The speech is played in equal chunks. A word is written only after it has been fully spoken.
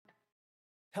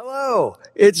Hello.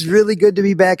 It's really good to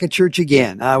be back at church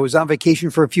again. I was on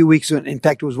vacation for a few weeks. In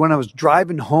fact, it was when I was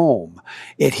driving home.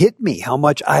 It hit me how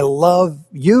much I love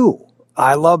you.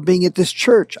 I love being at this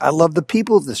church. I love the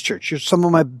people of this church. You're some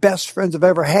of my best friends I've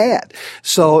ever had.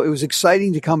 So it was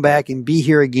exciting to come back and be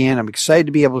here again. I'm excited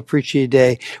to be able to preach to you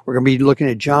today. We're going to be looking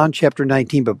at John chapter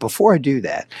 19. But before I do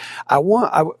that, one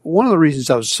of the reasons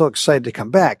I was so excited to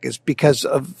come back is because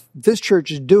of this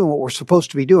church is doing what we're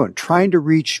supposed to be doing, trying to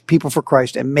reach people for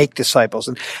Christ and make disciples.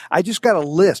 And I just got a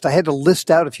list. I had to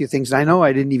list out a few things. And I know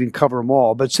I didn't even cover them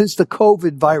all, but since the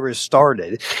COVID virus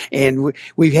started and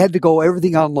we've had to go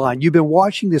everything online, you've been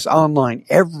watching this online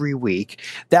every week.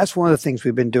 That's one of the things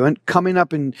we've been doing. Coming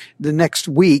up in the next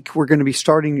week, we're going to be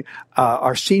starting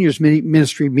our seniors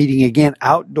ministry meeting again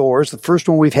outdoors, the first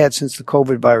one we've had since the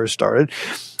COVID virus started.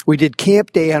 We did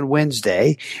camp day on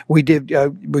Wednesday. We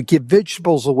give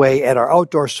vegetables away at our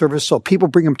outdoor service. So people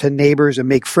bring them to neighbors and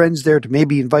make friends there to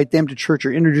maybe invite them to church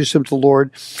or introduce them to the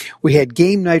Lord. We had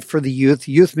game night for the youth.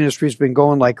 Youth ministry has been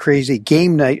going like crazy.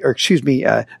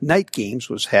 Night games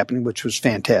was happening, which was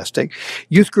fantastic.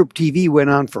 Youth group TV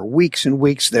went on for weeks and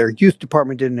weeks. Their youth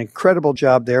department did an incredible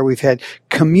job there. We've had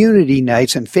community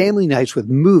nights and family nights with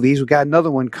movies. We got another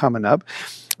one coming up.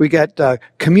 We got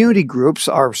community groups.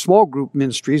 Our small group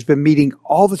ministry has been meeting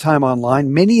all the time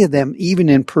online, many of them even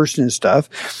in person and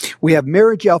stuff. We have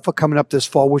Marriage Alpha coming up this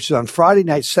fall, which is on Friday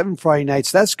nights, 7 Friday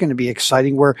nights. That's going to be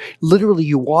exciting, where literally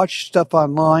you watch stuff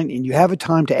online and you have a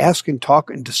time to ask and talk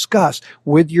and discuss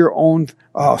with your own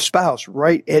spouse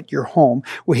right at your home.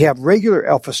 We have regular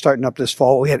Alpha starting up this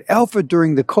fall. We had Alpha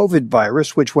during the COVID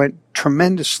virus, which went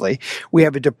tremendously. We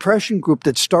have a depression group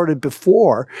that started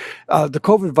before the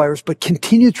COVID virus, but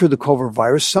continued through the COVID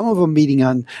virus. Some of them meeting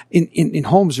in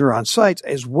homes or on sites,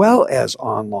 as well as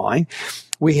online.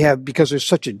 We have, because there's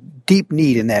such a deep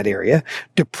need in that area,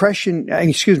 baptism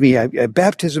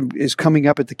is coming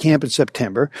up at the camp in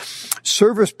September.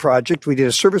 Service project, we did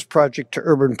a service project to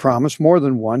Urban Promise, more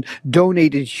than one,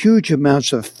 donated huge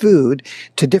amounts of food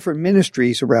to different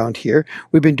ministries around here.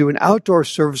 We've been doing outdoor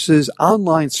services,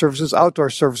 online services, outdoor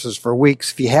services for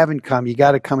weeks. If you haven't come, you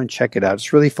got to come and check it out.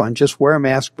 It's really fun. Just wear a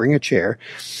mask, bring a chair.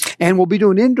 And we'll be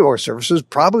doing indoor services.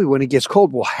 Probably when it gets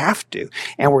cold, we'll have to.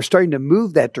 And we're starting to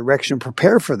move that direction,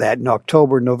 prepare for that in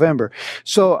October, November.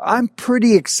 So I'm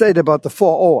pretty excited about the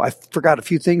fall. Oh, I forgot a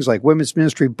few things like women's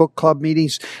ministry, book club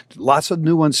meetings. Lots of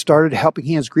new ones started. Helping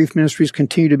Hands Grief Ministries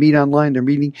continue to meet online. They're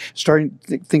meeting, starting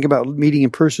to think about meeting in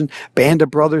person. Band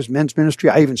of Brothers, men's ministry.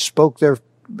 I even spoke there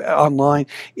online.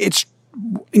 It's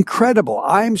incredible.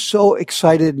 I'm so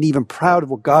excited and even proud of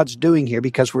what God's doing here,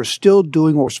 because we're still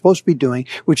doing what we're supposed to be doing,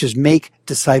 which is make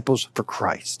disciples for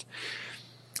Christ.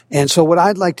 And so what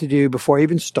I'd like to do before I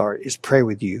even start is pray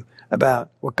with you about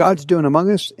what God's doing among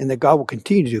us and that God will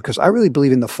continue to do, because I really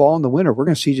believe in the fall and the winter, we're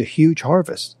going to see a huge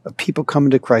harvest of people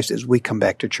coming to Christ as we come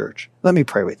back to church. Let me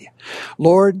pray with you.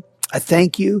 Lord, I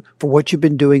thank you for what you've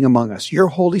been doing among us. Your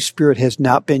Holy Spirit has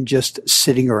not been just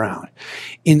sitting around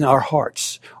in our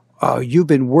hearts. You've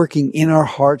been working in our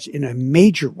hearts in a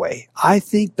major way. I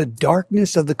think the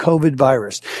darkness of the COVID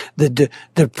virus, the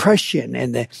depression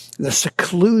and the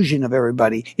seclusion of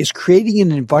everybody is creating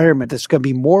an environment that's going to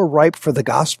be more ripe for the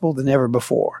gospel than ever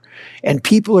before. And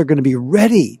people are going to be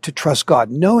ready to trust God,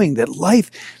 knowing that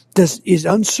life is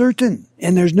uncertain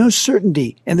and there's no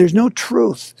certainty and there's no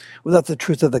truth without the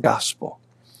truth of the gospel.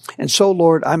 And so,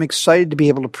 Lord, I'm excited to be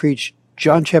able to preach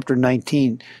John chapter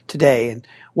 19 today and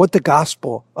what the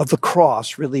gospel of the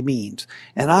cross really means.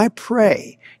 And I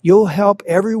pray you'll help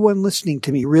everyone listening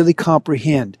to me really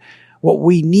comprehend what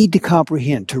we need to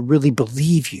comprehend to really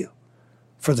believe you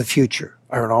for the future,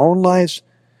 in our own lives,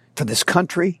 for this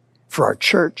country, for our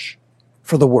church,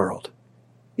 for the world.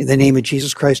 In the name of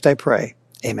Jesus Christ, I pray.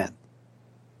 Amen.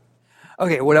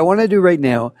 Okay, what I want to do right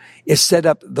now is set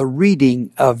up the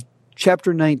reading of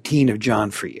chapter 19 of John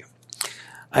for you.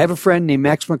 I have a friend named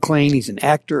Max McLean. He's an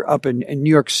actor up in New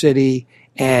York City,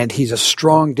 and he's a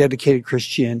strong, dedicated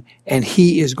Christian, and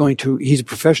he's a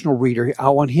professional reader. I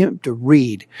want him to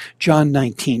read John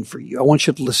 19 for you. I want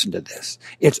you to listen to this.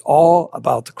 It's all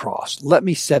about the cross. Let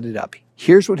me set it up.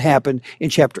 Here's what happened in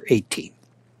chapter 18.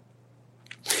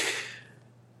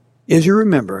 As you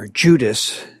remember,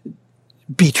 Judas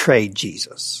betrayed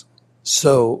Jesus.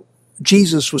 So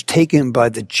Jesus was taken by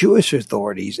the Jewish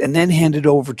authorities and then handed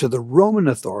over to the Roman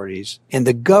authorities, and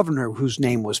the governor, whose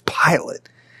name was Pilate,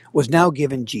 was now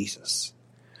given Jesus.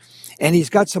 And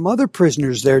he's got some other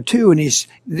prisoners there too, and it's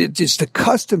the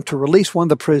custom to release one of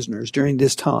the prisoners during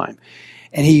this time.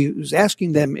 And he was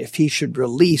asking them if he should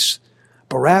release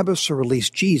Barabbas or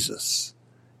release Jesus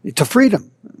to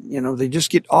freedom. They just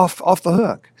get off the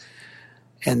hook.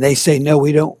 And they say, no,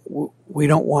 we don't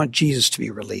want Jesus to be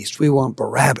released. We want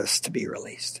Barabbas to be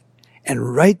released.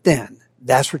 And right then,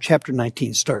 that's where chapter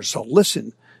 19 starts. So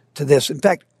listen to this. In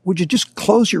fact, would you just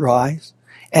close your eyes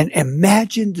and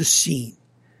imagine the scene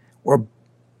where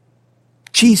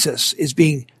Jesus is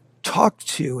being talked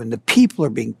to and the people are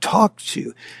being talked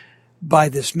to by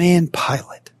this man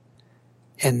Pilate.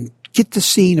 And get the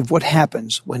scene of what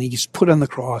happens when he's put on the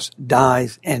cross,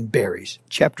 dies, and buries.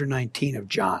 Chapter 19 of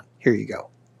John. Here you go.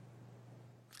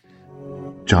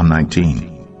 John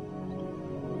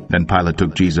 19. Then Pilate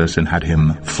took Jesus and had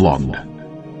him flogged.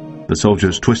 The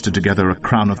soldiers twisted together a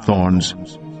crown of thorns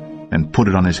and put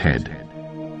it on his head.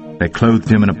 They clothed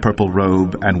him in a purple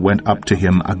robe and went up to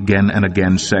him again and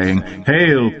again, saying,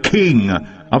 "Hail, King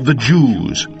of the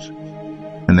Jews!"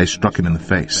 And they struck him in the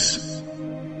face.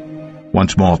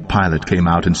 Once more Pilate came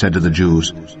out and said to the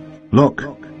Jews, "Look,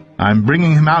 I'm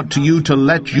bringing him out to you to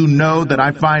let you know that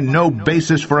I find no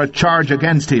basis for a charge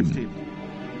against him."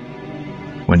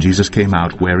 When Jesus came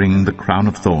out wearing the crown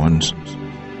of thorns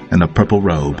and the purple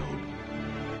robe,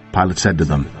 Pilate said to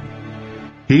them,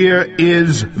 "Here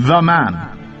is the man."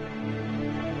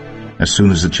 As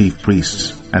soon as the chief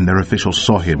priests and their officials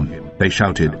saw him, they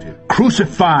shouted,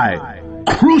 "Crucify!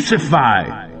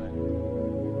 Crucify!"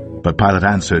 But Pilate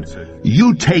answered,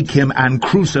 "You take him and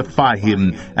crucify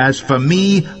him. As for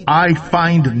me, I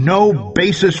find no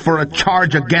basis for a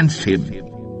charge against him."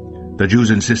 The Jews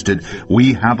insisted,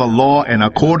 "We have a law, and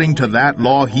according to that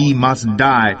law he must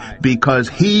die, because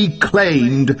he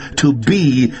claimed to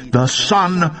be the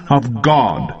Son of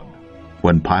God."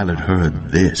 When Pilate heard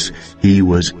this, he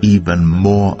was even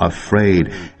more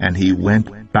afraid, and he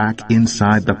went back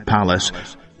inside the palace.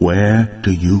 "Where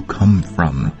do you come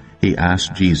from?" he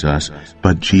asked Jesus,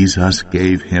 but Jesus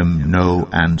gave him no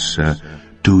answer.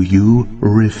 "Do you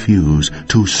refuse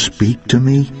to speak to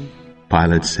me?"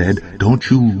 Pilate said, "Don't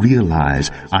you realize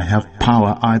I have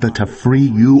power either to free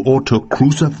you or to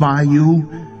crucify you?"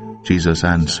 Jesus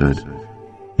answered,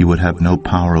 "You would have no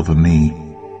power over me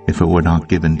if it were not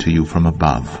given to you from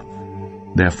above.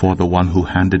 Therefore the one who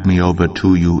handed me over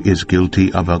to you is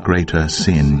guilty of a greater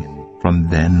sin." From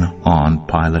then on,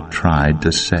 Pilate tried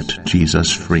to set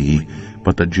Jesus free,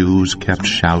 but the Jews kept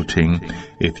shouting,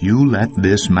 "If you let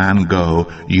this man go,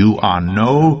 you are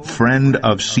no friend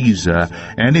of Caesar.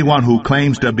 Anyone who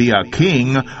claims to be a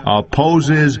king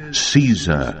opposes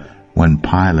Caesar." When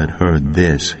Pilate heard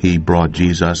this, he brought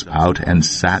Jesus out and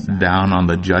sat down on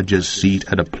the judge's seat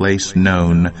at a place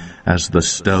known as the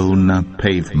Stone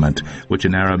Pavement, which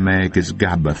in Aramaic is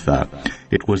Gabbatha.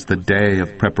 It was the day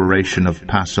of preparation of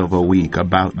Passover week,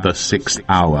 about the 6th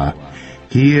hour.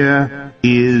 "Here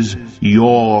is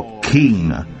your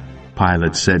king,"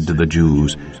 Pilate said to the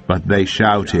Jews. But they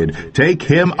shouted, "Take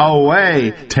him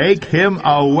away! Take him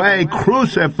away!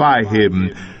 Crucify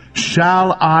him!"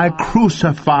 "Shall I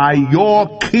crucify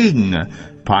your king?"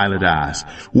 Pilate asked.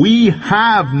 "We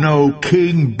have no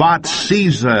king but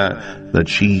Caesar," the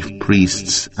chief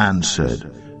priests answered.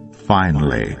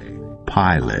 Finally,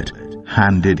 Pilate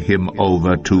handed him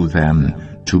over to them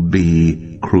to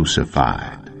be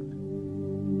crucified.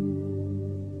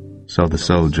 So the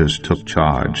soldiers took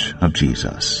charge of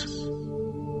Jesus.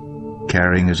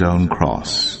 Carrying his own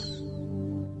cross,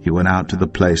 he went out to the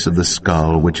place of the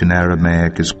skull, which in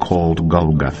Aramaic is called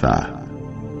Golgotha.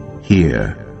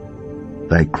 Here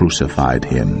they crucified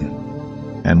him,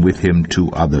 and with him 2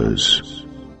 others,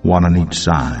 one on each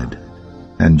side,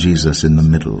 and Jesus in the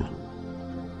middle.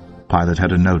 Pilate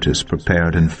had a notice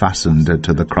prepared and fastened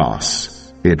to the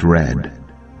cross. It read,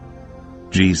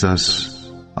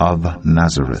 "Jesus of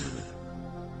Nazareth,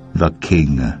 the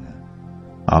King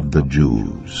of the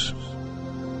Jews."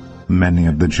 Many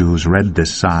of the Jews read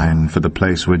this sign, for the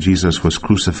place where Jesus was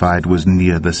crucified was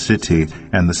near the city,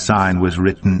 and the sign was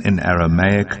written in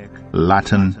Aramaic,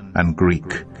 Latin, and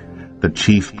Greek. The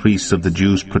chief priests of the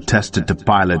Jews protested to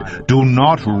Pilate, "Do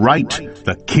not write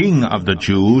the King of the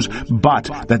Jews, but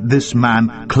that this man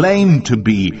claimed to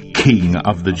be King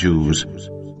of the Jews."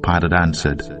 Pilate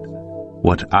answered,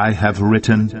 "What I have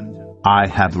written, I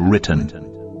have written."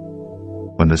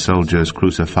 When the soldiers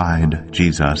crucified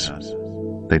Jesus,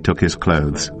 they took his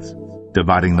clothes,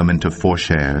 dividing them into 4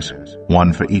 shares,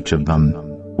 one for each of them,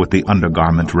 with the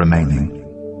undergarment remaining.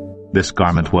 This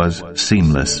garment was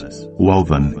seamless,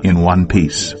 woven in one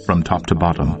piece from top to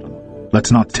bottom.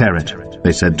 "Let's not tear it,"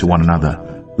 they said to one another.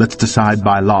 "Let's decide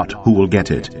by lot who will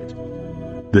get it."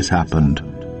 This happened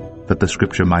that the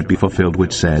scripture might be fulfilled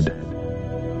which said,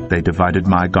 "They divided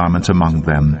my garments among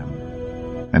them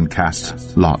and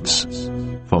cast lots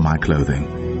for my clothing."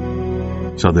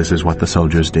 So this is what the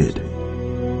soldiers did.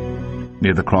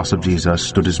 Near the cross of Jesus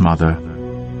stood his mother,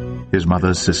 his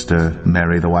mother's sister,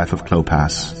 Mary the wife of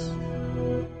Clopas,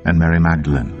 and Mary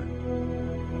Magdalene.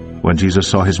 When Jesus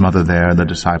saw his mother there and the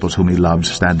disciples whom he loved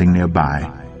standing nearby,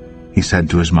 he said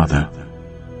to his mother,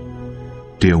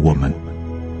 "Dear woman,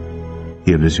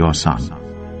 here is your son."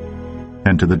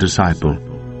 And to the disciple,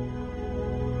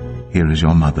 "Here is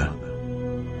your mother."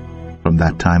 From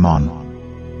that time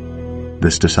on,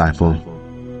 this disciple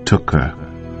took her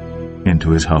into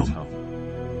his home.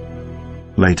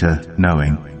 Later,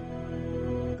 knowing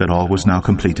that all was now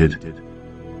completed,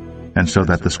 and so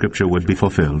that the scripture would be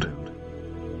fulfilled,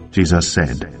 Jesus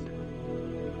said,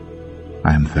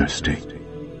 "I am thirsty."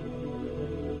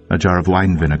 A jar of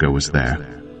wine vinegar was there,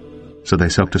 so they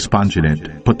soaked a sponge in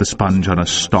it, put the sponge on a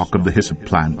stalk of the hyssop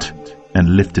plant,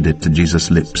 and lifted it to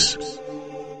Jesus' lips.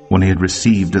 When he had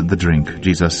received the drink,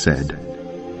 Jesus said,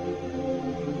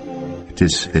 "It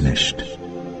is finished."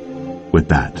 With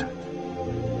that,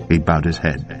 he bowed his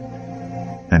head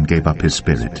and gave up his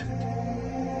spirit.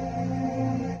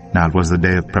 Now it was the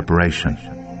day of preparation,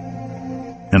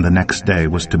 and the next day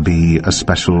was to be a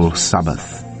special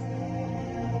Sabbath.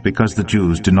 Because the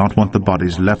Jews did not want the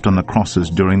bodies left on the crosses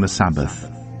during the Sabbath,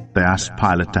 they asked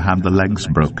Pilate to have the legs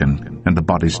broken and the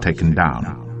bodies taken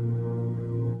down.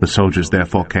 The soldiers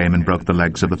therefore came and broke the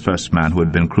legs of the first man who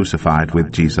had been crucified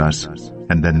with Jesus,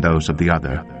 and then those of the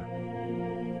other.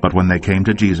 But when they came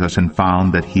to Jesus and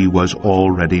found that he was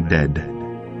already dead,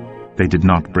 they did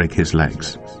not break his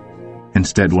legs.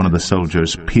 Instead, one of the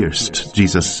soldiers pierced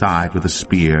Jesus' side with a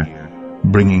spear,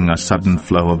 bringing a sudden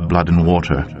flow of blood and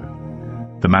water.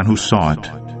 The man who saw it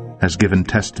has given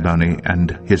testimony,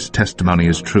 and his testimony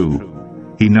is true.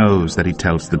 He knows that he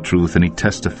tells the truth, and he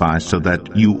testifies so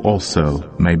that you also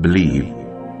may believe.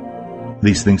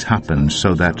 These things happened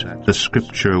so that the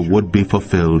scripture would be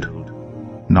fulfilled,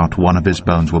 "Not one of his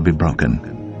bones will be broken."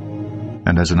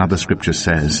 And as another scripture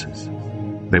says,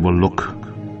 "They will look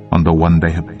on the one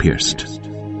they have pierced."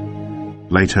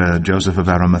 Later, Joseph of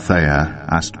Arimathea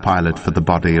asked Pilate for the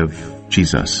body of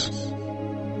Jesus.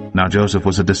 Now Joseph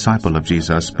was a disciple of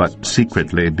Jesus, but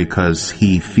secretly because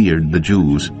he feared the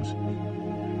Jews.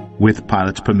 With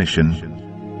Pilate's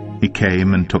permission, he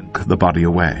came and took the body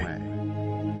away.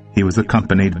 He was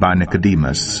accompanied by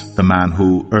Nicodemus, the man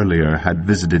who earlier had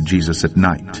visited Jesus at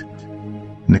night.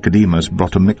 Nicodemus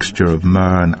brought a mixture of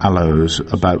myrrh and aloes,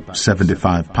 about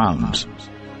 75 pounds.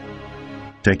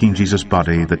 Taking Jesus'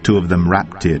 body, the two of them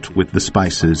wrapped it with the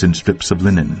spices in strips of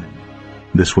linen.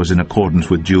 This was in accordance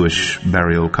with Jewish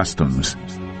burial customs.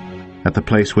 At the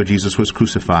place where Jesus was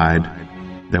crucified,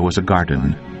 there was a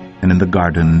garden, and in the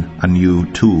garden a new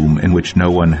tomb in which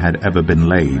no one had ever been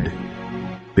laid.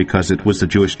 Because it was the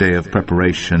Jewish day of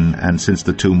preparation, and since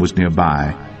the tomb was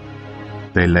nearby,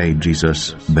 they laid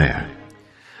Jesus there.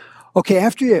 Okay,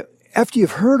 after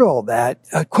you've heard all that,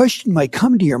 a question might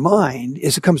come to your mind,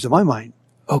 as it comes to my mind.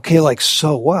 Okay, like,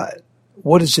 so what?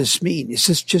 What does this mean? Is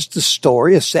this just a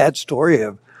story, a sad story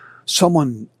of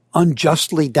someone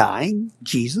unjustly dying?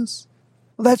 Jesus?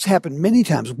 Well, that's happened many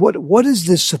times. What is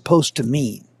this supposed to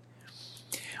mean?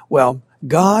 Well,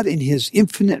 God in his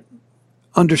infinite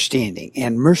understanding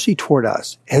and mercy toward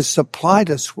us has supplied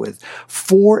us with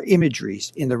 4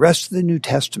 imageries in the rest of the New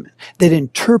Testament that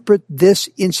interpret this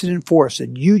incident for us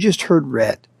that you just heard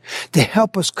read, to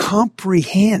help us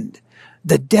comprehend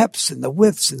the depths and the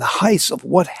widths and the heights of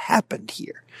what happened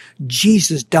here.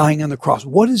 Jesus dying on the cross.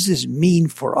 What does this mean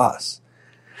for us?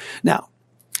 Now,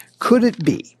 could it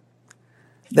be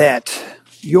that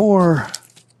your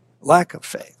lack of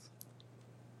faith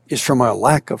is from a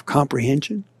lack of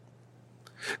comprehension?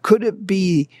 Could it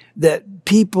be that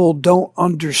people don't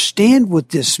understand what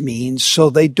this means, so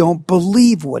they don't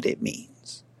believe what it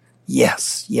means?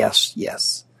 Yes, yes,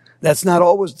 yes. That's not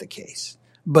always the case,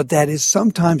 but that is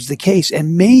sometimes the case,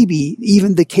 and maybe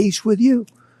even the case with you.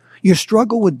 You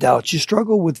struggle with doubts, you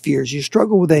struggle with fears, you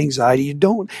struggle with anxiety, you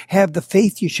don't have the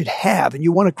faith you should have, and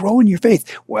you want to grow in your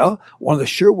faith. Well, one of the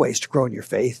sure ways to grow in your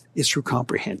faith is through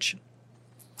comprehension.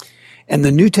 And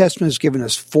the New Testament has given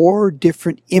us 4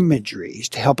 different imageries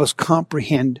to help us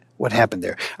comprehend what happened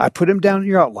there. I put them down in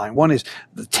your outline. One is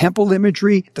the temple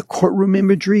imagery, the courtroom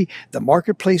imagery, the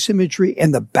marketplace imagery,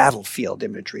 and the battlefield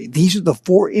imagery. These are the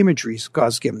 4 imageries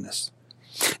God's given us.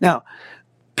 Now,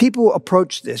 people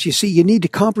approach this. You see, you need to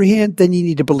comprehend, then you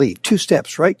need to believe. 2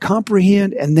 steps, right?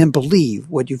 Comprehend and then believe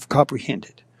what you've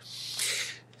comprehended.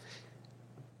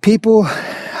 People,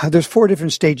 there's 4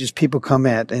 different stages people come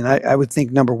at, and I would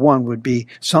think number 1 would be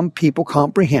some people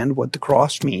comprehend what the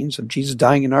cross means of Jesus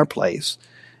dying in our place,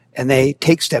 and they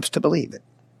take steps to believe it.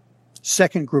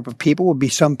 Second group of people would be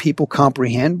some people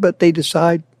comprehend, but they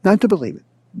decide not to believe it.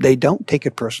 They don't take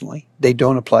it personally. They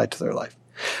don't apply it to their life.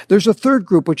 There's a third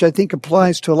group, which I think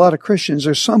applies to a lot of Christians.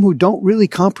 There's some who don't really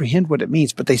comprehend what it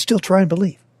means, but they still try and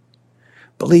believe.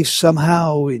 Believe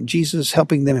somehow in Jesus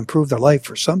helping them improve their life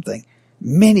or something.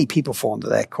 Many people fall into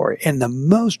that category. And the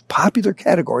most popular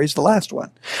category is the last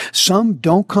one. Some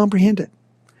don't comprehend it,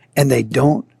 and they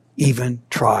don't even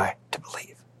try to believe.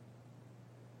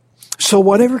 So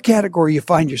whatever category you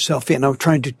find yourself in, I'm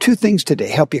trying to do two things today,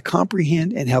 help you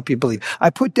comprehend and help you believe. I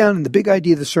put down in the big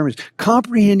idea of the sermon,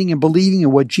 comprehending and believing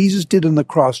in what Jesus did on the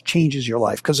cross changes your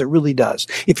life, because it really does.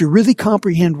 If you really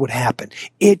comprehend what happened,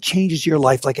 it changes your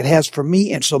life like it has for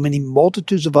me and so many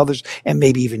multitudes of others, and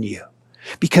maybe even you,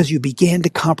 because you began to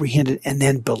comprehend it and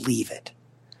then believe it.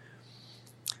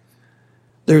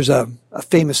 There's a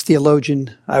famous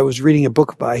theologian. I was reading a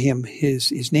book by him.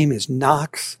 His name is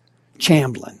Knox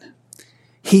Chamberlain.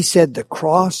 He said the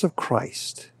cross of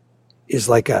Christ is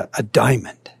like a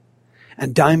diamond. A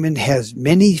diamond has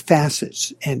many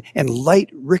facets, and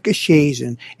light ricochets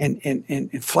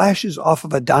and flashes off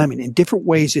of a diamond in different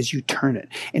ways as you turn it.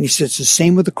 And he said it's the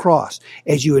same with the cross.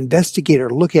 As you investigate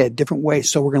or look at it different ways,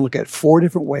 so we're going to look at 4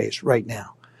 different ways right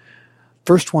now.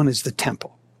 First one is the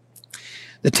temple.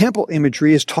 The temple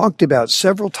imagery is talked about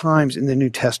several times in the New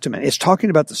Testament. It's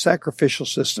talking about the sacrificial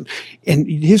system. And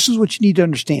this is what you need to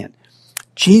understand.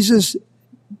 Jesus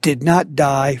did not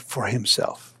die for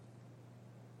himself.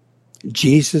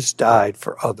 Jesus died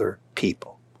for other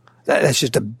people. That's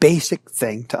just a basic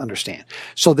thing to understand.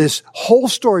 So this whole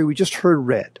story we just heard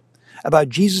read about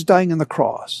Jesus dying on the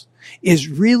cross is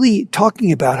really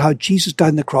talking about how Jesus died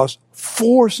on the cross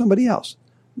for somebody else,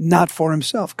 not for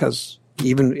himself, because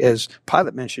even as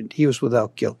Pilate mentioned, he was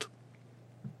without guilt.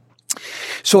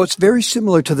 So it's very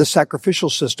similar to the sacrificial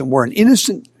system where an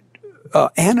innocent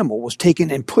animal was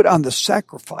taken and put on the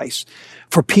sacrifice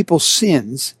for people's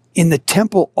sins in the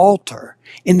temple altar.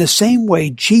 In the same way,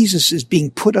 Jesus is being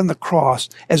put on the cross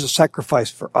as a sacrifice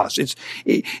for us.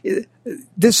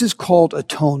 This is called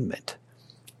atonement.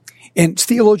 And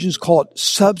theologians call it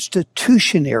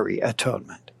substitutionary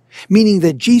atonement, meaning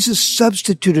that Jesus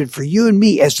substituted for you and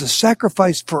me as the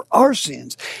sacrifice for our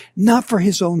sins, not for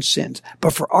his own sins,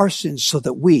 but for our sins so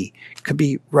that we could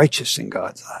be righteous in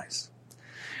God's eyes.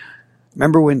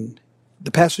 Remember when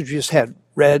the passage we just had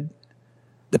read,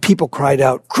 the people cried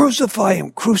out, "Crucify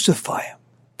him, crucify him."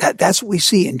 That's what we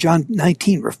see in John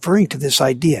 19, referring to this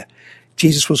idea.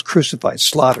 Jesus was crucified,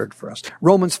 slaughtered for us.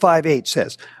 Romans 5:8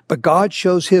 says, "But God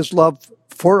shows his love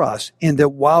for us in that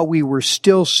while we were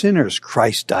still sinners,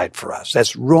 Christ died for us."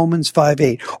 That's Romans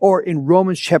 5:8. Or in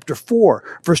Romans chapter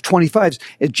 4, verse 25,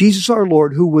 Jesus our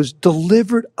Lord, who was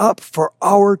delivered up for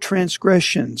our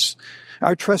transgressions,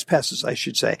 our trespasses, I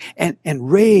should say, and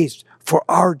raised for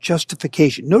our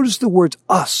justification. Notice the words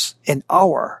us and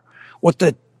our. What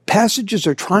the passages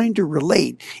are trying to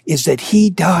relate is that he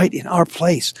died in our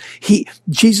place.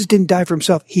 Jesus didn't die for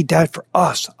himself. He died for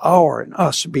us. Our and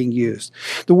us are being used.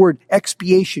 The word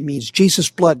expiation means Jesus'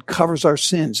 blood covers our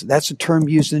sins. That's a term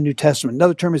used in the New Testament.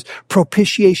 Another term is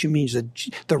propitiation, means that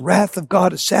the wrath of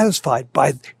God is satisfied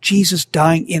by Jesus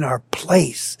dying in our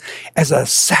place as a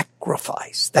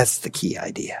sacrifice. That's the key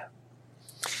idea.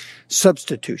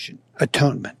 Substitution,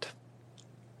 atonement.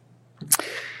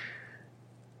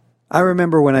 I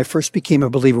remember when I first became a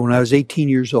believer when I was 18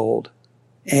 years old,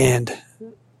 and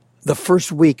the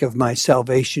first week of my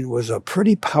salvation was a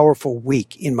pretty powerful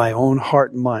week in my own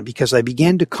heart and mind, because I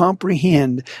began to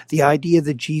comprehend the idea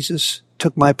that Jesus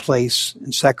took my place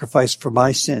and sacrificed for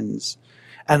my sins.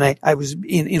 And I was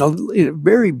in a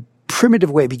very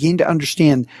primitive way beginning to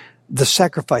understand the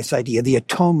sacrifice idea, the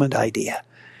atonement idea.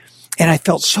 And I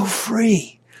felt so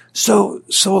free. So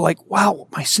like, wow,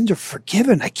 my sins are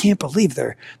forgiven. I can't believe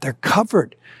they're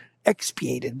covered,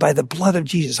 expiated by the blood of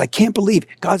Jesus. I can't believe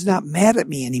God's not mad at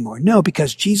me anymore. No,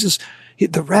 because Jesus,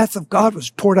 the wrath of God was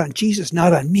poured on Jesus,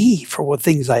 not on me for what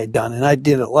things I had done. And I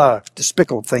did a lot of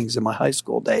despicable things in my high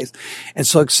school days. And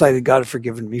so excited God had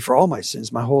forgiven me for all my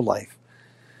sins, my whole life.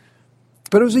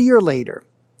 But it was a year later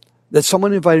that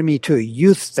someone invited me to a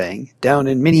youth thing down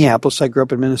in Minneapolis. I grew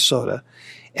up in Minnesota.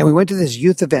 And we went to this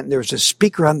youth event, and there was a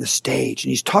speaker on the stage, and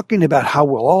he's talking about how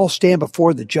we'll all stand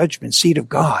before the judgment seat of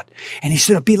God. And he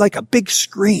said it'll be like a big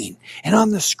screen. And on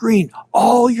the screen,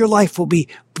 all your life will be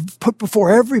put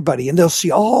before everybody, and they'll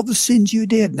see all the sins you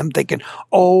did. And I'm thinking,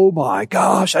 oh my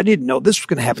gosh, I didn't know this was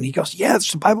going to happen. He goes, yes,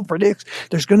 the Bible predicts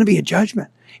there's going to be a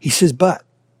judgment. He says, but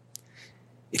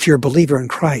if you're a believer in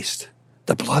Christ,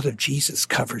 the blood of Jesus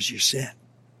covers your sin.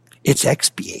 It's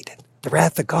expiated. The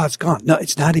wrath of God's gone. No,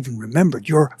 it's not even remembered.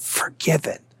 You're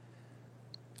forgiven.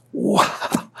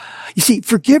 Wow. You see,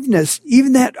 forgiveness,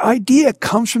 even that idea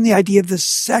comes from the idea of the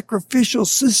sacrificial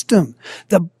system.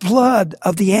 The blood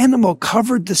of the animal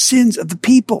covered the sins of the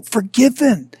people,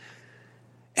 forgiven.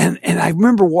 And I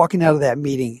remember walking out of that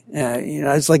meeting,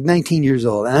 I was like 19 years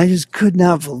old, and I just could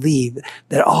not believe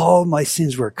that all my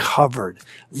sins were covered.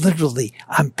 Literally,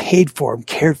 I'm paid for, I'm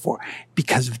cared for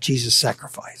because of Jesus'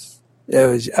 sacrifice. It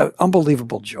was an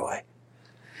unbelievable joy.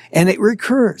 And it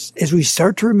recurs as we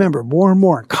start to remember more and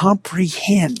more and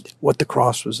comprehend what the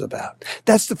cross was about.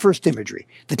 That's the first imagery,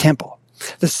 the temple.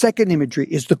 The second imagery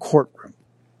is the courtroom.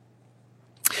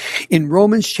 In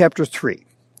Romans chapter 3,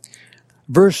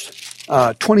 verse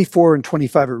 24 and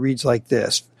 25, it reads like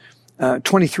this.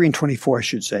 23 and 24, I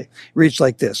should say, reads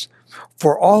like this.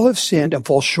 For all have sinned and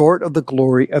fall short of the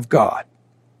glory of God,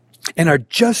 and are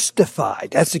justified,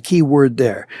 that's the key word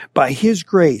there, by his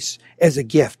grace as a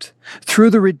gift,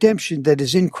 through the redemption that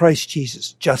is in Christ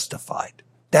Jesus, justified.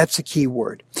 That's the key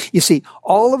word. You see,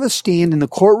 all of us stand in the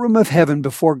courtroom of heaven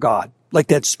before God, like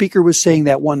that speaker was saying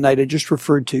that one night I just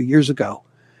referred to years ago.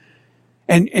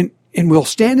 And we'll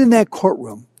stand in that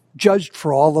courtroom, judged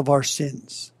for all of our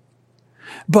sins.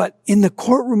 But in the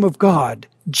courtroom of God,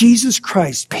 Jesus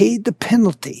Christ paid the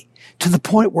penalty to the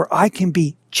point where I can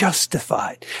be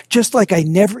justified, just like I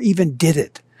never even did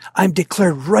it. I'm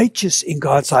declared righteous in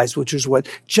God's eyes, which is what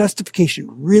justification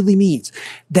really means.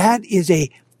 That is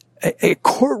a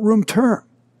courtroom term.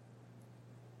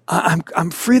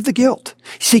 I'm free of the guilt.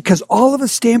 See, because all of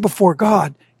us stand before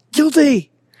God guilty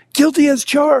as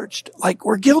charged, like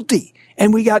we're guilty,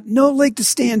 and we got no leg to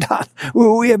stand on.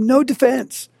 We have no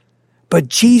defense. But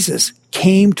Jesus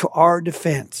came to our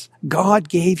defense. God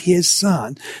gave his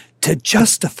son to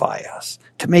justify us,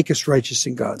 to make us righteous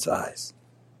in God's eyes.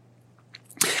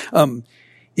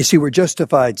 You see, we're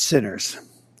justified sinners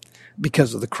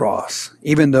because of the cross,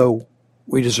 even though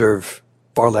we deserve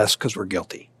far less because we're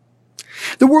guilty.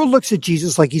 The world looks at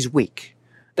Jesus like he's weak.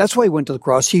 That's why he went to the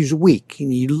cross. He was weak,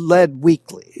 and he led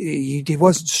weakly. He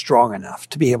wasn't strong enough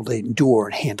to be able to endure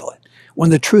and handle it. When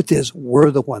the truth is,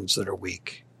 we're the ones that are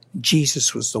weak.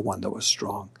 Jesus was the one that was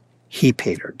strong. He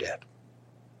paid our debt.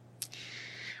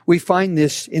 We find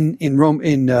this in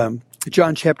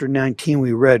John chapter 19.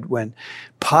 We read when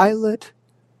Pilate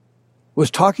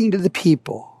was talking to the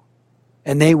people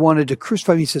and they wanted to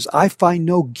crucify him. He says, I find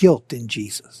no guilt in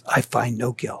Jesus. I find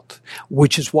no guilt,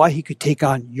 which is why he could take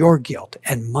on your guilt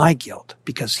and my guilt,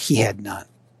 because he had none.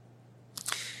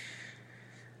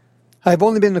 I've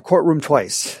only been in the courtroom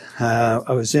twice.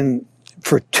 I was in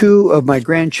for 2 of my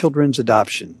grandchildren's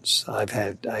adoptions. I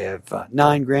have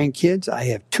 9 grandkids. I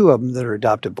have 2 of them that are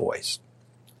adopted boys.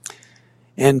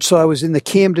 And so I was in the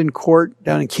Camden court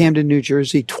down in Camden, New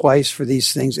Jersey twice for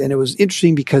these things. And it was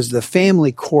interesting because the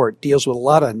family court deals with a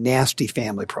lot of nasty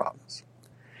family problems.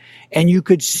 And you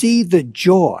could see the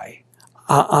joy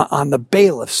on the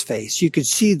bailiff's face. You could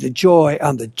see the joy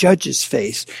on the judge's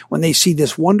face when they see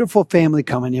this wonderful family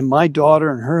coming in, my daughter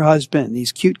and her husband, and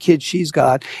these cute kids she's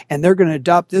got, and they're going to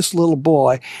adopt this little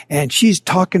boy, and she's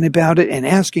talking about it and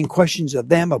asking questions of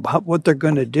them about what they're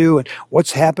going to do and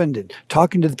what's happened, and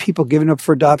talking to the people giving up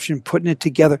for adoption, putting it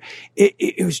together.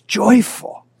 It was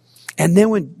joyful. And then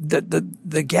when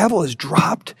the gavel is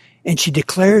dropped and she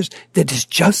declares that it's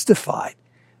justified,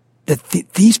 that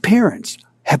these parents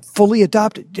have fully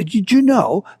adopted. Did you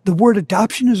know the word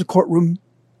adoption is a courtroom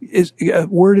is a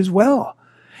word as well?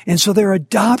 And so they're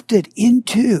adopted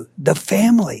into the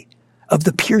family of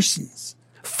the Pearsons,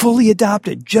 fully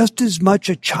adopted, just as much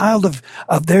a child of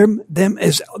them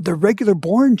as the regular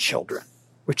born children,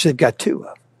 which they've got 2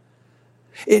 of.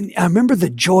 And I remember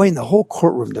the joy in the whole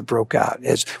courtroom that broke out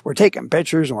as we're taking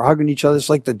pictures and we're hugging each other. It's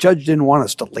like the judge didn't want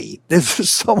us to leave. This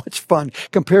was so much fun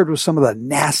compared with some of the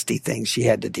nasty things she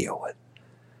had to deal with.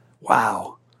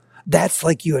 Wow, that's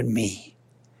like you and me.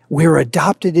 We're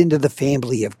adopted into the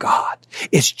family of God.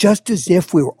 It's just as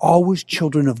if we were always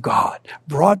children of God,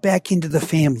 brought back into the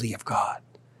family of God.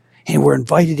 And we're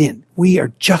invited in. We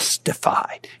are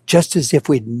justified, just as if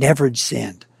we'd never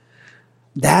sinned.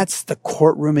 That's the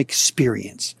courtroom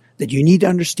experience that you need to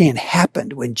understand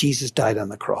happened when Jesus died on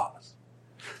the cross.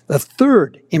 The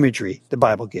third imagery the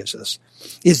Bible gives us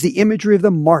is the imagery of the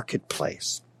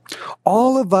marketplace.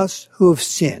 All of us who have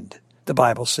sinned, the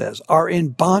Bible says, are in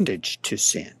bondage to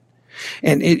sin.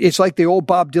 And it's like the old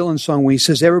Bob Dylan song when he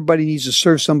says everybody needs to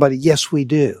serve somebody. Yes, we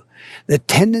do. The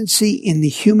tendency in the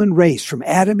human race from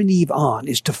Adam and Eve on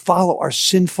is to follow our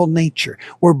sinful nature.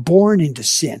 We're born into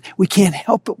sin. We can't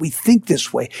help it. We think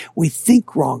this way. We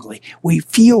think wrongly. We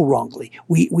feel wrongly.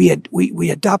 We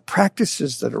adopt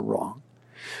practices that are wrong.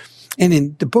 And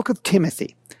in the book of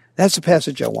Timothy, that's the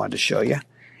passage I wanted to show you.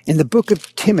 In the book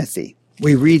of Timothy,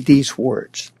 we read these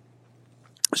words.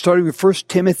 Starting with 1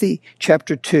 Timothy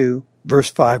chapter 2,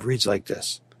 verse 5 reads like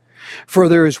this. For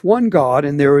there is one God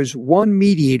and there is one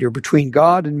mediator between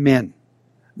God and men,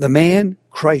 the man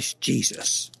Christ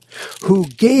Jesus, who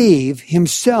gave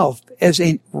himself as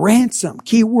a ransom,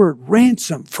 keyword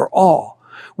ransom for all,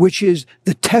 which is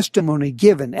the testimony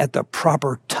given at the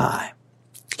proper time.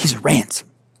 He's a ransom.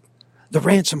 The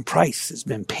ransom price has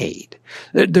been paid.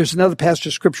 There's another passage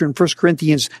of scripture in 1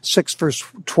 Corinthians 6 verse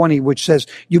 20, which says,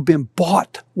 you've been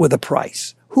bought with a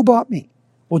price. Who bought me?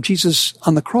 Well, Jesus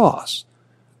on the cross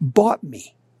bought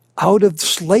me out of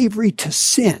slavery to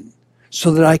sin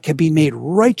so that I could be made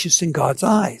righteous in God's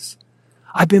eyes.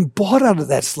 I've been bought out of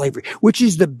that slavery, which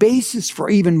is the basis for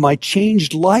even my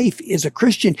changed life as a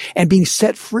Christian and being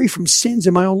set free from sins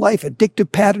in my own life,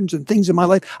 addictive patterns and things in my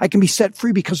life. I can be set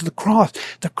free because of the cross.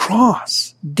 The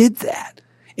cross did that.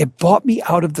 It bought me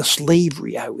out of the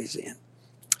slavery I was in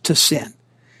to sin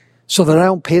so that I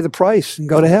don't pay the price and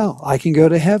go to hell. I can go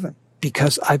to heaven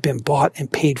because I've been bought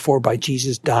and paid for by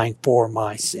Jesus dying for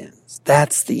my sins.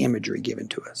 That's the imagery given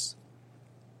to us.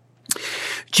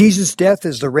 Jesus' death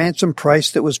is the ransom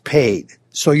price that was paid.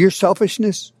 So your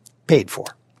selfishness, paid for.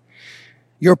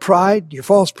 Your pride, your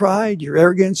false pride, your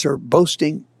arrogance or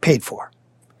boasting, paid for.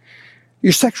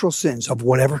 Your sexual sins of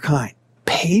whatever kind,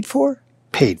 paid for,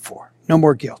 paid for. No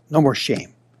more guilt, no more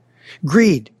shame.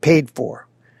 Greed, paid for.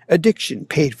 Addiction,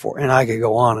 paid for. And I could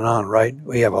go on and on, right?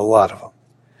 We have a lot of them.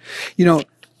 You know,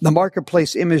 the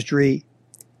marketplace imagery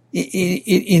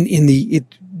in the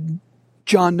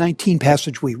John 19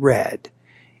 passage we read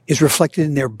is reflected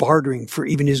in their bartering for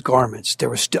even his garments. There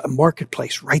was still a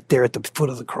marketplace right there at the foot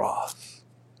of the cross.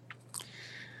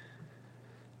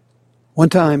 One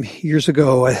time, years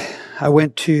ago, I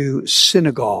went to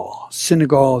Senegal.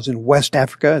 Senegal is in West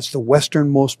Africa. It's the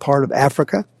westernmost part of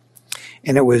Africa.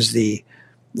 And it was the,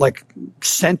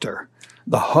 center,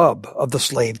 the hub of the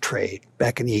slave trade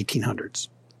back in the 1800s.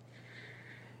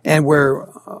 And where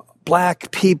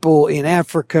black people in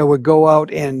Africa would go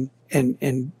out and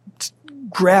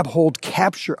grab hold,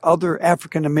 capture other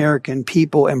African American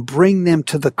people and bring them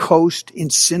to the coast in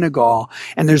Senegal.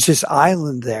 And there's this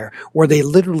island there where they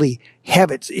literally have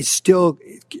it. It's still,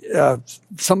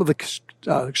 some of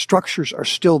the structures are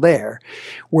still there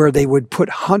where they would put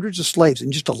hundreds of slaves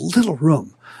in just a little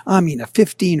room. I mean, a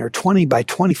 15 or 20 by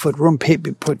 20 foot room,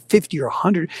 put 50 or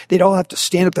 100. They'd all have to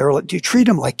stand up there. You treat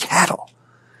them like cattle.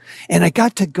 And I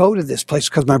got to go to this place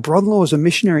because my brother-in-law was a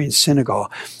missionary in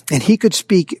Senegal, and he could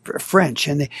speak French.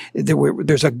 And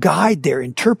there's a guide there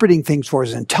interpreting things for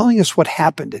us and telling us what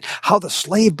happened and how the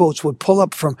slave boats would pull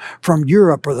up from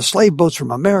Europe, or the slave boats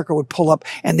from America would pull up,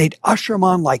 and they'd usher them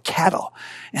on like cattle.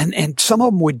 And some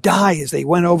of them would die as they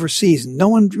went overseas, and no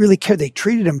one really cared. They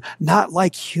treated them not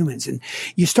like humans. And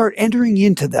you start entering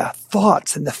into the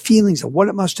thoughts and the feelings of what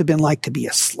it must have been like to be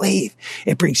a slave.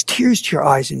 It brings tears to your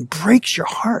eyes and breaks your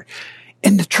heart.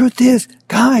 And the truth is,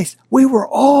 guys, we were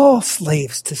all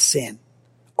slaves to sin.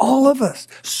 All of us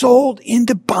sold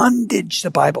into bondage,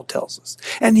 the Bible tells us.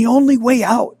 And the only way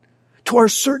out to our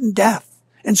certain death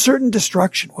and certain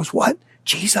destruction was what?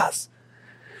 Jesus.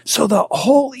 So the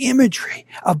whole imagery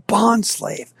of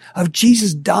bondslave, of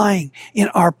Jesus dying in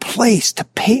our place to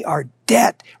pay our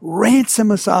debt, ransom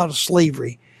us out of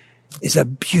slavery, is a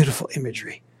beautiful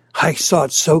imagery. I saw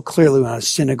it so clearly when I was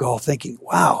in Senegal, thinking,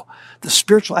 wow, the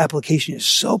spiritual application is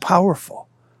so powerful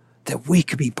that we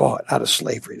could be bought out of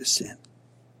slavery to sin.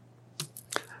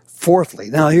 Fourthly,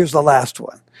 now here's the last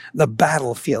one, the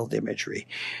battlefield imagery.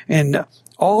 And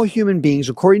all human beings,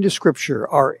 according to Scripture,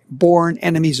 are born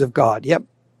enemies of God. Yep.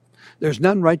 There's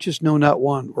none righteous, no, not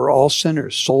one. We're all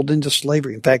sinners, sold into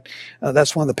slavery. In fact,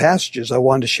 that's one of the passages I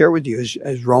wanted to share with you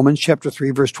is Romans chapter 3,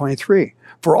 verse 23.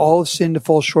 For all have sinned to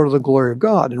fall short of the glory of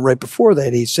God. And right before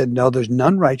that, he said, no, there's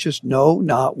none righteous, no,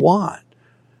 not one.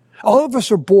 All of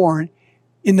us are born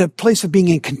in the place of being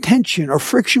in contention or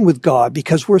friction with God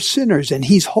because we're sinners and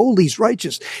he's holy, he's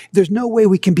righteous. There's no way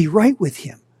we can be right with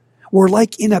him. We're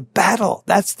like in a battle.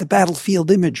 That's the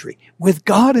battlefield imagery with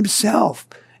God himself.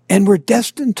 And we're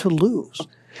destined to lose.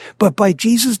 But by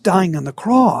Jesus dying on the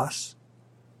cross,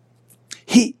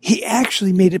 he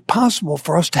actually made it possible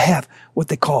for us to have what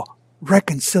they call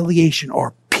reconciliation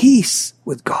or peace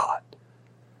with God.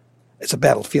 It's a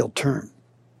battlefield term.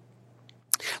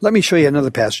 Let me show you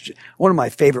another passage, one of my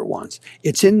favorite ones.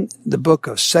 It's in the book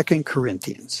of 2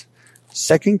 Corinthians.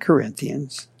 2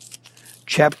 Corinthians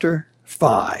chapter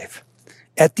 5.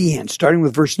 At the end, starting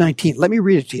with verse 19. Let me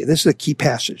read it to you. This is a key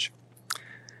passage.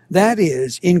 That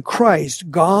is, in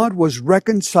Christ, God was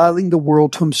reconciling the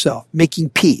world to himself,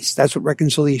 making peace. That's what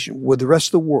reconciliation, with the rest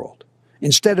of the world.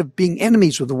 Instead of being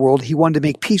enemies with the world, he wanted to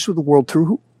make peace with the world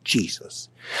through Jesus,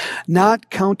 not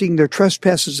counting their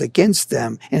trespasses against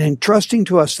them and entrusting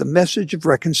to us the message of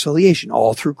reconciliation,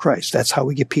 all through Christ. That's how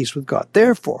we get peace with God.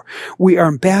 Therefore, we are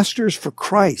ambassadors for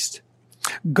Christ,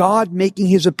 God making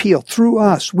his appeal through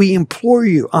us. We implore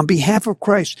you on behalf of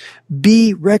Christ,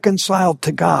 be reconciled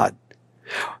to God.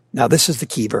 Now, this is the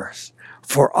key verse.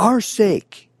 For our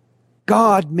sake,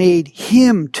 God made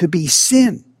him to be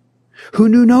sin, who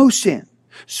knew no sin,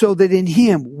 so that in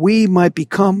him we might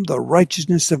become the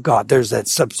righteousness of God. There's that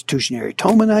substitutionary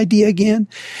atonement idea again.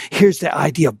 Here's the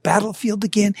idea of battlefield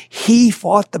again. He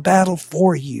fought the battle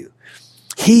for you.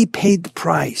 He paid the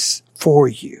price for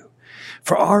you.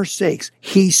 For our sakes,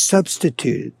 he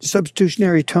substituted.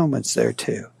 Substitutionary atonement's there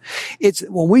too. It's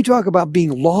when we talk about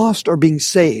being lost or being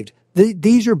saved,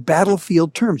 these are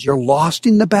battlefield terms. You're lost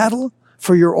in the battle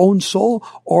for your own soul,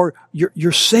 or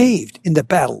you're saved in the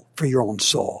battle for your own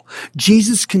soul.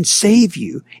 Jesus can save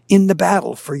you in the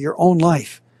battle for your own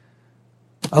life.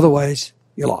 Otherwise,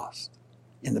 you're lost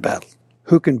in the battle.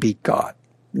 Who can beat God?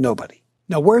 Nobody.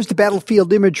 Now, where's the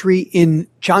battlefield imagery in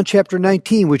John chapter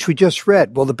 19, which we just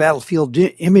read? Well, the battlefield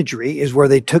imagery is where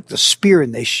they took the spear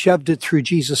and they shoved it through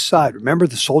Jesus' side. Remember,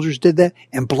 the soldiers did that,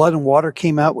 and blood and water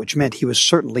came out, which meant he was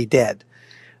certainly dead.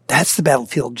 That's the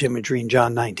battlefield imagery in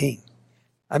John 19.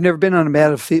 I've never been on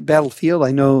a battlefield.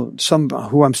 I know some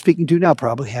who I'm speaking to now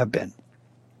probably have been.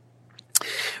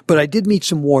 But I did meet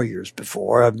some warriors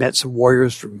before. I've met some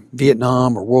warriors from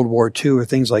Vietnam or World War II or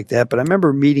things like that. But I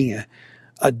remember meeting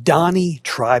a Dani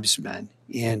tribesman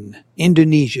in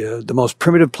Indonesia, the most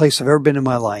primitive place I've ever been in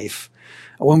my life.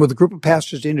 I went with a group of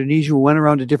pastors to Indonesia. We went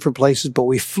around to different places, but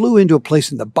we flew into a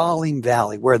place in the Baling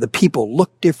Valley where the people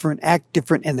look different, act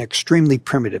different, and they're extremely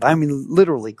primitive. I mean,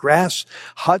 literally grass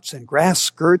huts and grass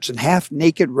skirts and half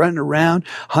naked running around,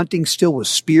 hunting still with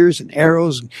spears and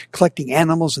arrows and collecting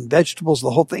animals and vegetables, the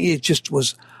whole thing. It just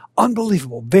was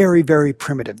unbelievable. Very, very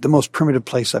primitive. The most primitive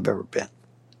place I've ever been.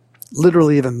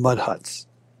 Literally even mud huts.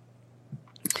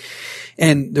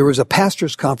 And there was a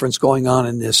pastor's conference going on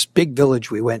in this big village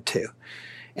we went to.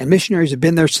 And missionaries have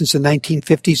been there since the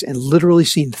 1950s and literally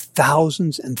seen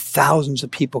thousands and thousands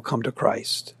of people come to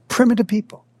Christ. Primitive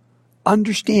people,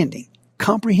 understanding,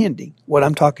 comprehending what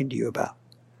I'm talking to you about.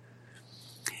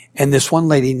 And this one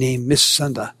lady named Miss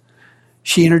Sunda,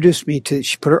 she introduced me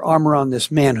she put her arm around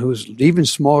this man who's even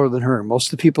smaller than her. Most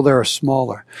of the people there are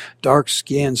smaller, dark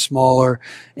skin, smaller,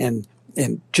 and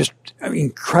just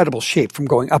incredible shape from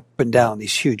going up and down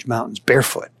these huge mountains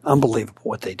barefoot. Unbelievable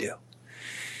what they do.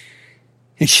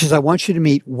 And she says, I want you to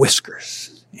meet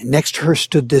Whiskers. And next to her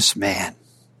stood this man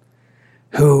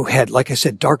who had, like I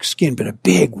said, dark skin, but a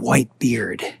big white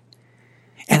beard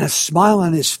and a smile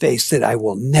on his face that I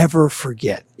will never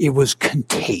forget. It was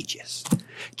contagious.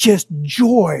 Just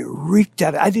joy reeked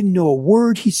out. I didn't know a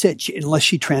word he said unless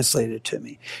she translated it to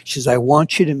me. She says, I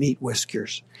want you to meet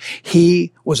Whiskers.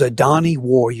 He was a Dani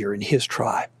warrior in his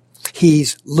tribe.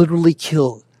 He's literally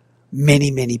killed many,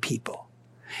 many people.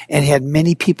 And had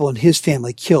many people in his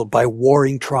family killed by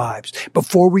warring tribes.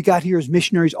 Before we got here as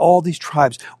missionaries, all these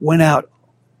tribes went out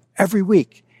every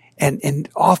week and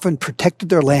often protected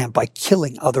their land by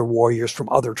killing other warriors from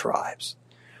other tribes.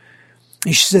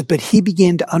 And she said, but he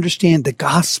began to understand the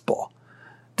gospel,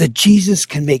 that Jesus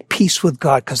can make peace with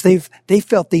God, because they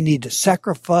felt they needed to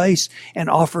sacrifice and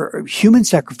offer human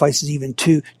sacrifices even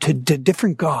to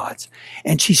different gods.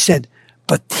 And she said,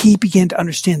 but he began to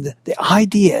understand the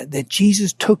idea that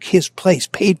Jesus took his place,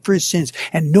 paid for his sins,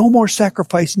 and no more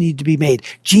sacrifice needed to be made.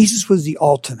 Jesus was the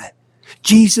ultimate.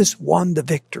 Jesus won the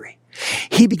victory.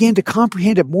 He began to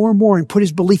comprehend it more and more and put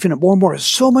his belief in it more and more,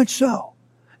 so much so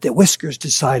that Whiskers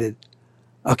decided,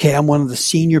 okay, I'm one of the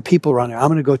senior people around here. I'm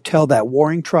going to go tell that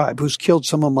warring tribe who's killed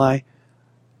some of my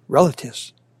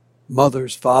relatives,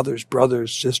 mothers, fathers,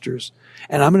 brothers, sisters,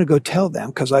 and I'm going to go tell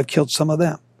them, because I've killed some of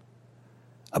them,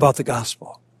 about the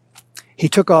gospel. He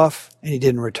took off and he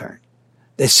didn't return.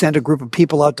 They sent a group of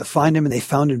people out to find him, and they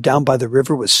found him down by the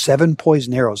river with 7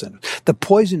 poison arrows in it. The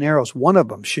poison arrows, one of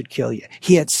them should kill you.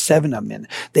 He had 7 of them in.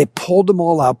 They pulled them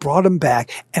all out, brought him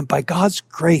back, and by God's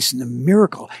grace and the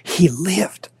miracle, he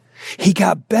lived. He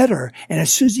got better, and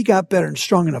as soon as he got better and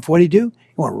strong enough, what did he do?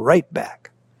 He went right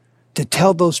back to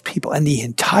tell those people, and the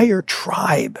entire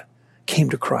tribe came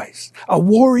to Christ. A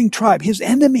warring tribe, his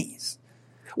enemies.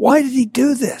 Why did he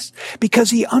do this? Because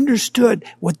he understood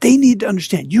what they need to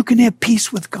understand. You can have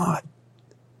peace with God.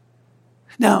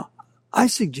 Now, I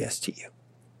suggest to you,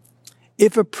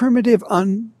 if a primitive,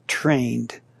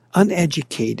 untrained,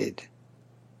 uneducated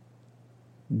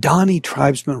Dani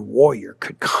tribesman warrior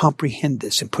could comprehend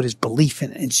this and put his belief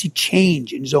in it and see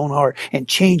change in his own heart and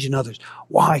change in others,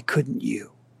 why couldn't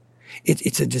you?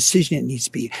 It's a decision that needs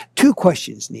to be. Two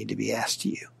questions need to be asked to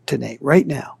you today, right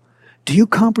now. Do you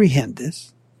comprehend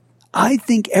this? I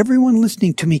think everyone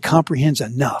listening to me comprehends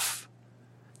enough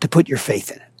to put your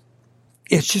faith in it.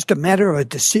 It's just a matter of a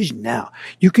decision now.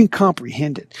 You can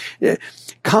comprehend it.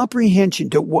 Comprehension,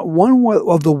 one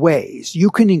of the ways you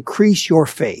can increase your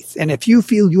faith, and if you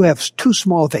feel you have too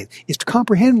small a faith, is to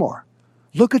comprehend more.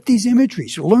 Look at these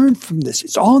imageries. Learn from this.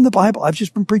 It's all in the Bible. I've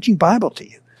just been preaching Bible to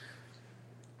you.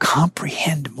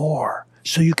 Comprehend more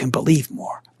so you can believe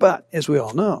more. But as we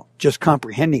all know, just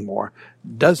comprehending more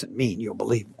doesn't mean you'll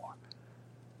believe more.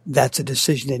 That's a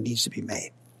decision that needs to be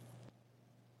made.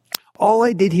 All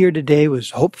I did here today was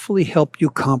hopefully help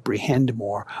you comprehend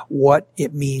more what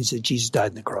it means that Jesus died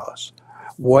on the cross,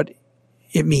 what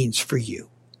it means for you.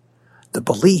 The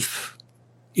belief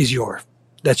is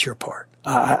that's your part.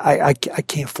 I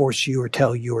can't force you or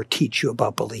tell you or teach you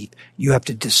about belief. You have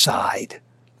to decide.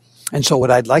 And so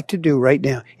what I'd like to do right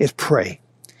now is pray.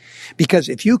 Because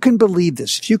if you can believe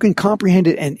this, if you can comprehend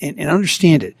it and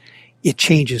understand it, it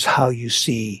changes how you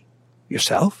see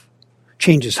yourself,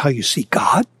 changes how you see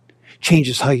God,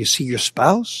 changes how you see your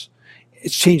spouse. It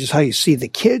changes how you see the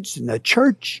kids and the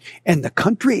church and the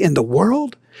country and the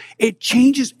world. It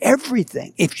changes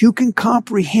everything if you can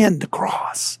comprehend the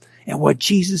cross and what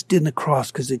Jesus did on the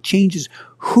cross, because it changes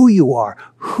who you are,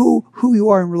 who you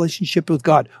are in relationship with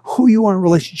God, who you are in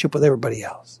relationship with everybody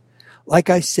else. Like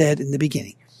I said in the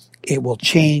beginning, it will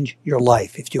change your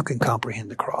life if you can comprehend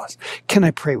the cross. Can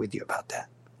I pray with you about that?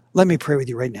 Let me pray with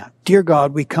you right now. Dear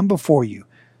God, we come before you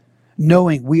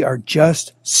knowing we are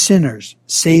just sinners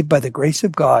saved by the grace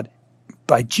of God,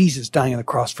 by Jesus dying on the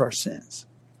cross for our sins.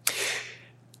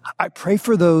 I pray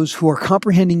for those who are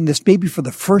comprehending this maybe for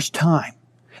the first time,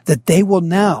 that they will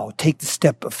now take the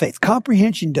step of faith.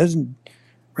 Comprehension doesn't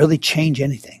really change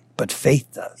anything, but faith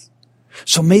does.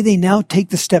 So may they now take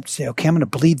the step to say, okay, I'm going to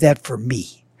believe that for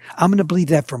me. I'm going to believe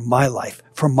that for my life,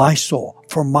 for my soul,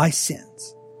 for my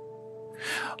sins.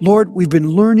 Lord, we've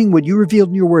been learning what you revealed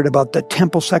in your word about the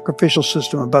temple sacrificial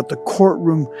system, about the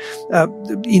courtroom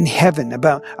in heaven,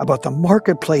 about the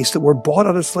marketplace that we're bought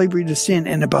out of slavery to sin,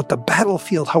 and about the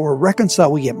battlefield, how we're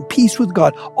reconciled, we get in peace with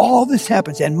God. All this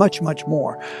happens and much, much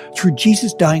more through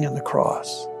Jesus dying on the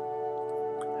cross.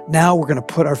 Now we're going to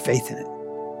put our faith in it.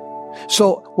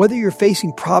 So whether you're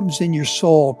facing problems in your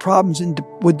soul, problems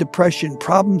with depression,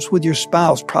 problems with your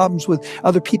spouse, problems with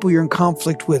other people you're in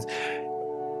conflict with,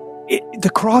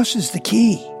 the cross is the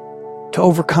key to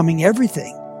overcoming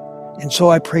everything. And so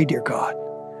I pray, dear God,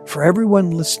 for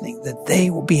everyone listening, that they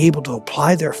will be able to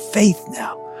apply their faith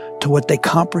now to what they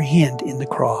comprehend in the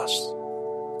cross.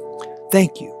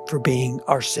 Thank you for being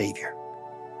our Savior.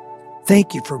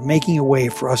 Thank you for making a way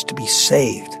for us to be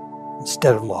saved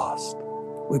instead of lost.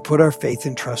 We put our faith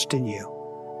and trust in you.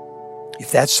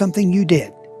 If that's something you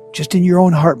did, just in your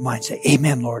own heart and mind, say,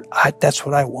 amen, Lord, that's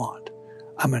what I want.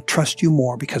 I'm going to trust you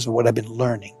more because of what I've been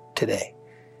learning today.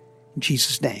 In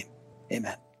Jesus' name,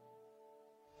 amen.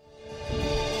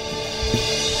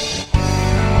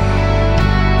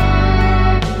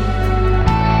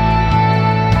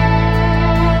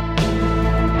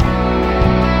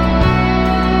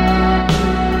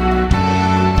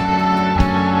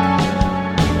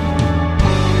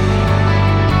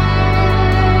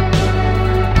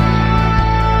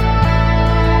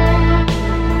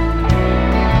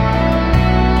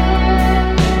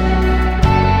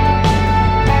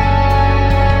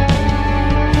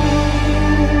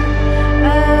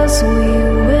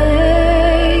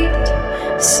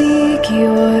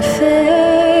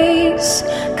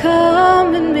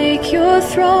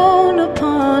 Throne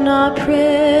upon our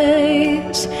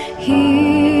praise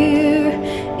here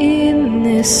in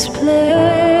this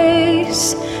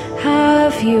place.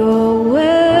 Have your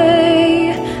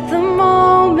way. The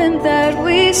moment that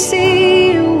we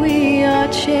see you, we are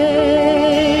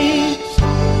changed.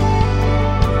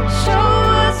 Show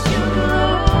us your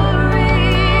glory.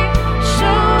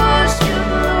 Show us your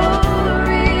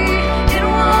glory. In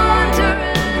wonder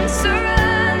and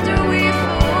surrender we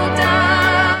fall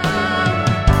down.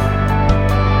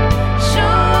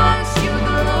 Show us your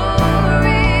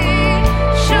glory.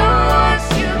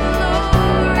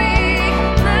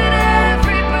 Let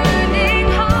every burning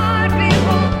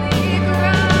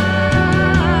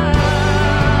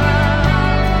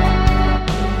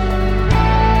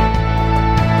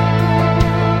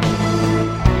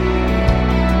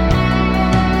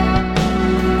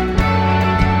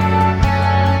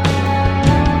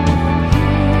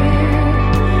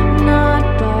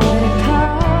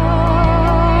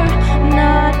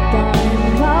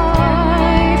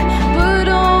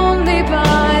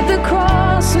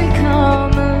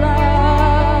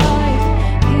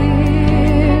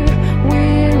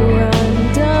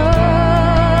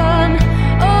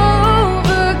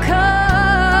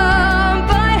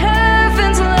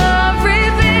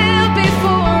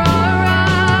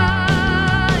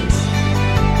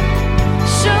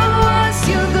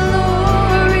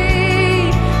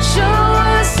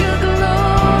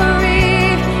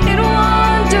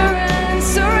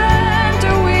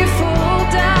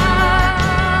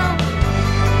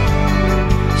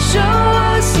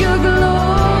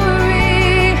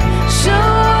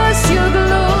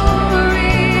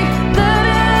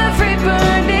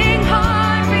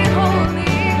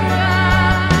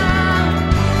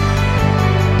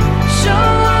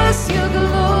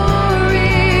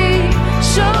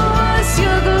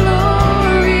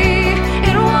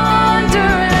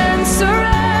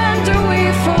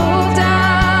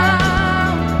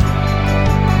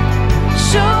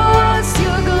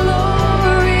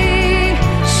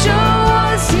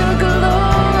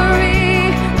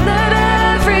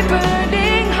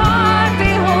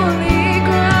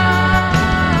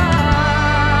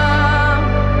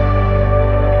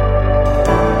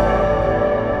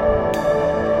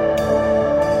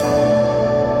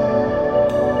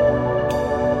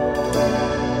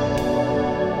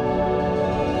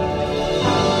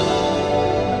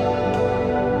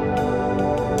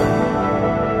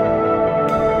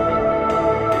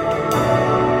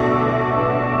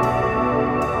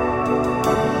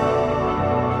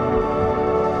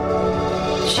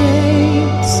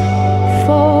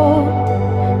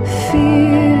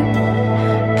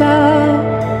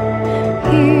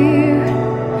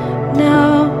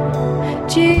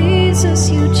Jesus,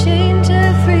 you change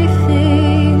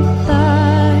everything.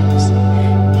 Lives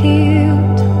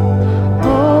healed,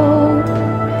 hope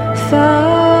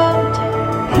found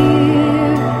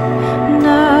here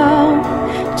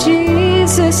now.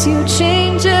 Jesus, you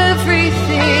change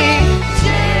everything.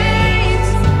 Chains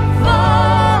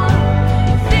fall,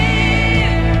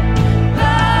 fear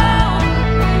bound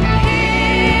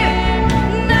here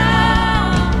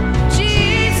now.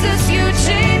 Jesus, you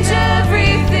change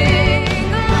everything.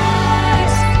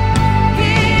 Lives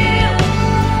healed,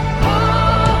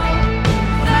 hope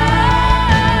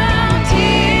found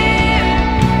here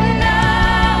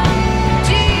now.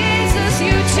 Jesus,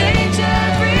 you change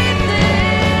everything.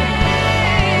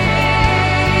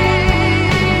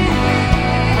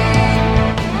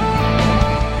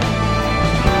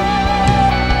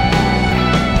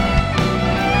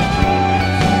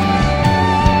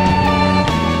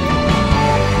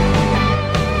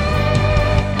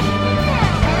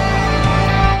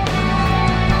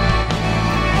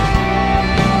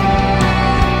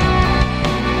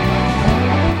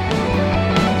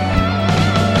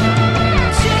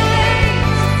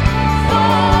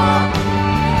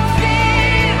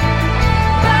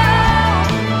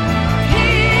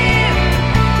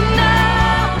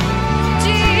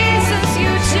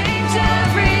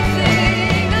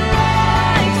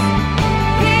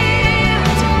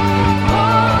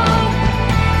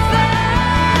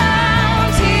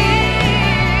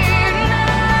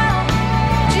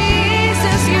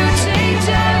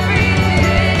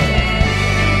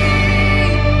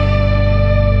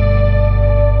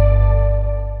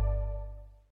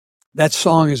 That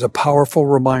song is a powerful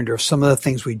reminder of some of the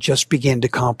things we just began to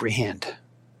comprehend.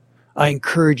 I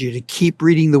encourage you to keep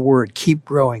reading the Word, keep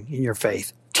growing in your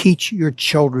faith. Teach your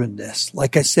children this.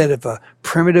 Like I said, if a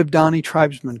primitive Donnie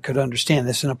tribesman could understand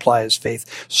this and apply his faith,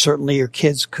 certainly your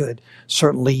kids could.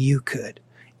 Certainly you could.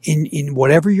 In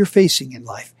whatever you're facing in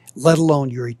life, let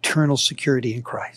alone your eternal security in Christ.